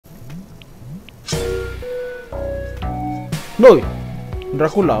Noi,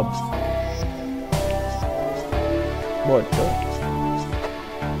 Dracula. Bodoh.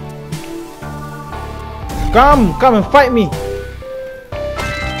 Come and fight me.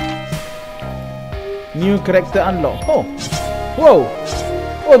 New character unlock. Oh, wow.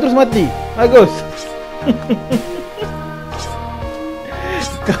 Oh, terus mati. Bagus.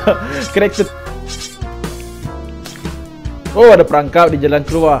 Karakter. Oh, ada perangkap di jalan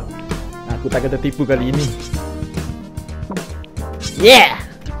keluar. Aku tak akan tertipu kali ini. Yeah.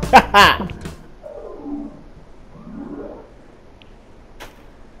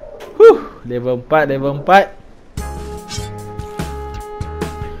 Level 4, level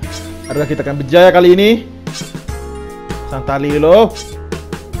 4. Adakah kita akan berjaya kali ini? Pasang tali dulu.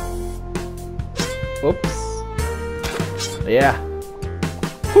 Oops. Ya.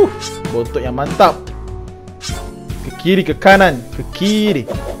 Bontot yang mantap. Ke kiri, ke kanan, ke kiri.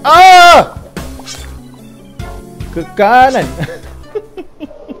 Ah! Ke kanan.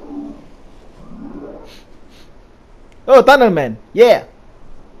 Oh, tunnel man. Yeah.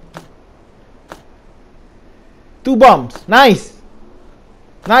 2 bombs. Nice.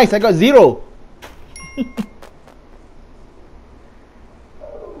 Nice, I got 0.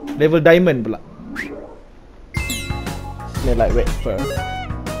 Level diamond pula. Smell like wet fur.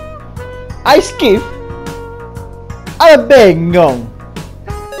 Ice cave? Ada bengong.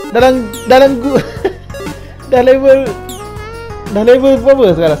 Dalam gua. Dah level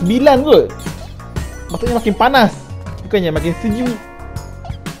berapa sekarang? 9 kot. Maksudnya makin panas. Bukannya makin sejuk.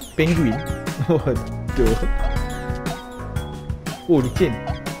 Penguin. Waduh. Oh, licin.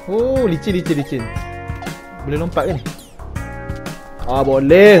 Oh, licin. Boleh lompat ke ni? Ah,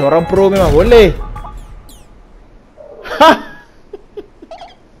 boleh. Orang pro memang boleh. Ha!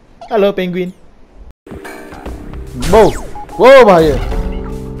 Halo, penguin. Wow. Wow, bahaya.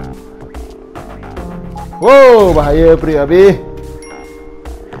 Wow, bahaya peri habis.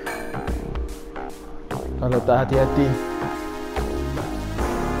 Kalau tak hati-hati,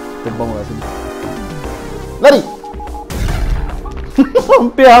 terbang kat sini. Lari.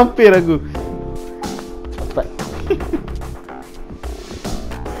 Hampir aku. Cepat.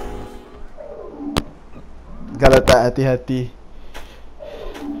 Kalau tak hati-hati,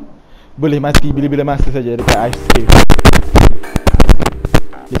 boleh mati bila-bila masa saja dekat ice cave.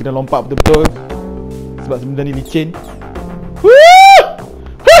 Dia kena lompat betul-betul sebab benda ni licin.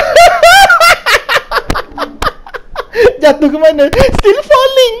 Jatuh ke mana? Still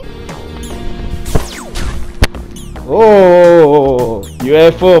falling. Oh,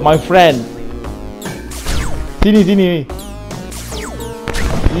 UFO, my friend. Sini.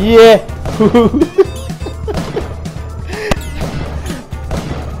 Yeah.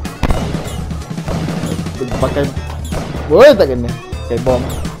 Pakai. Boleh tak kena? Pakai bom.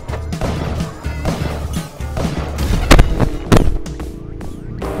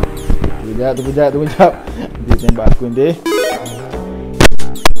 Tunggu jap. Dia tembak aku nanti.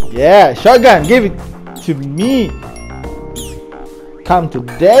 Yeah, shotgun, give it to me. Come to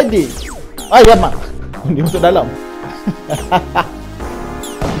daddy. Ya mak. Dia masuk dalam.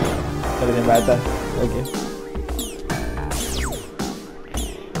 Kita tembak atas. Okay.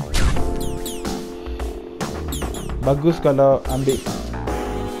 Bagus kalau ambil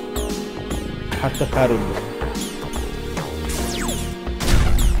harta karun.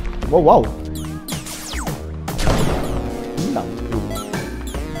 Wow. Hilang.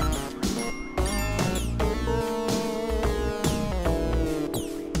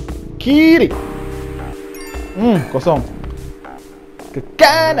 Kiri. Kosong. Ke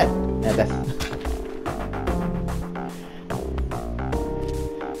kanan. Atas.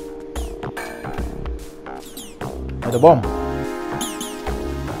 Ada bom.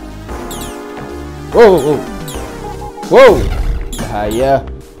 Wow. Bahaya.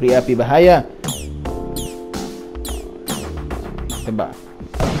 Peri api bahaya. Tembak.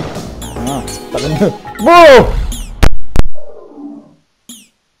 Tak kena. Wow.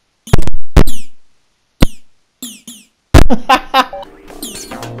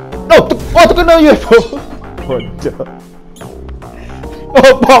 Terkena UFO. Bodoh.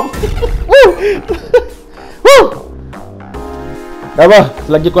 Oh, bom. Dah apa?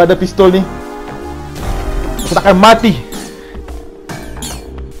 Selagi aku ada pistol ni, aku takkan mati.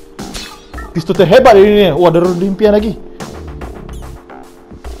 Pistol terhebat ini ni. Ada roda impian lagi.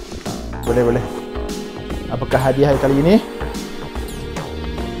 Boleh. Apakah hadiah kali ini?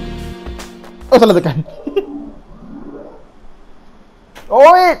 Oh, salah tekan.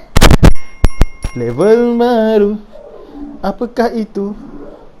 Oh, wait. Level baru. Apakah itu?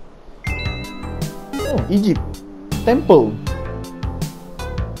 Oh, Egypt. Temple.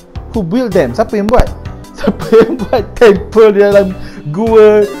 Who built them? Siapa yang buat? Siapa yang buat temple di dalam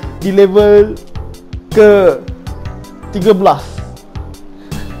gua di level ke 13?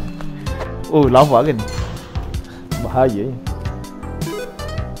 Oh, lava kan? Bahaya ni.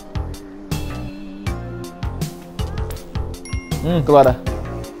 Keluar dah.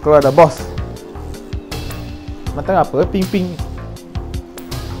 Keluar dah, bos. Macam apa? Ping-ping.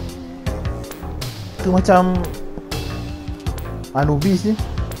 Itu macam Anubis ni.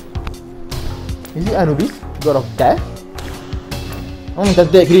 Is it Anubis? God of Death?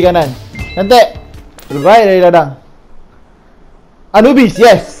 Cantik kiri kanan. Cantik. Terbaik dari ladang. Anubis,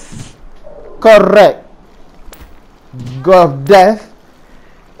 yes. Correct. God of Death.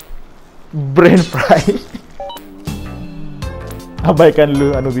 Brain fry. Abaikan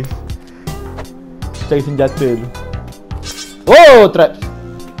dulu Anubis. Cari senjata dulu. Oh, traps.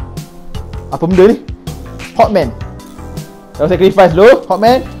 Apa benda ni? Hotman. Kalau sacrifice dulu,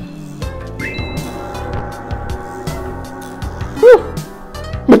 Hotman.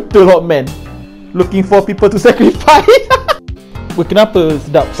 Betul, Hotman. Looking for people to sacrifice. Weh, kenapa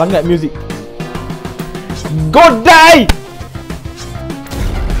sedap sangat muzik? Go die!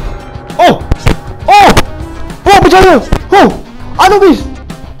 Oh! Oh! Oh, berjaya! Oh! Anubis!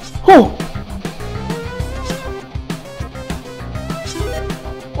 Oh!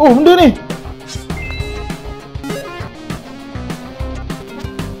 Oh, benda ni!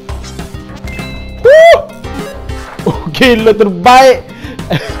 Oh, gila, terbaik!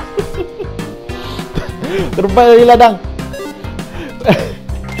 Terbaik dari ladang.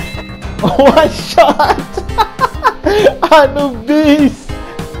 One shot. Anubis.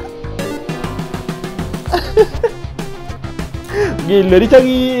 Gila, dia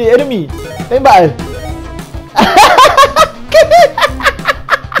cari enemy. Tembak.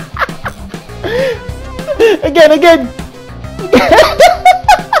 Again.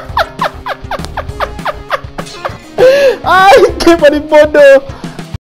 Game paling bodoh.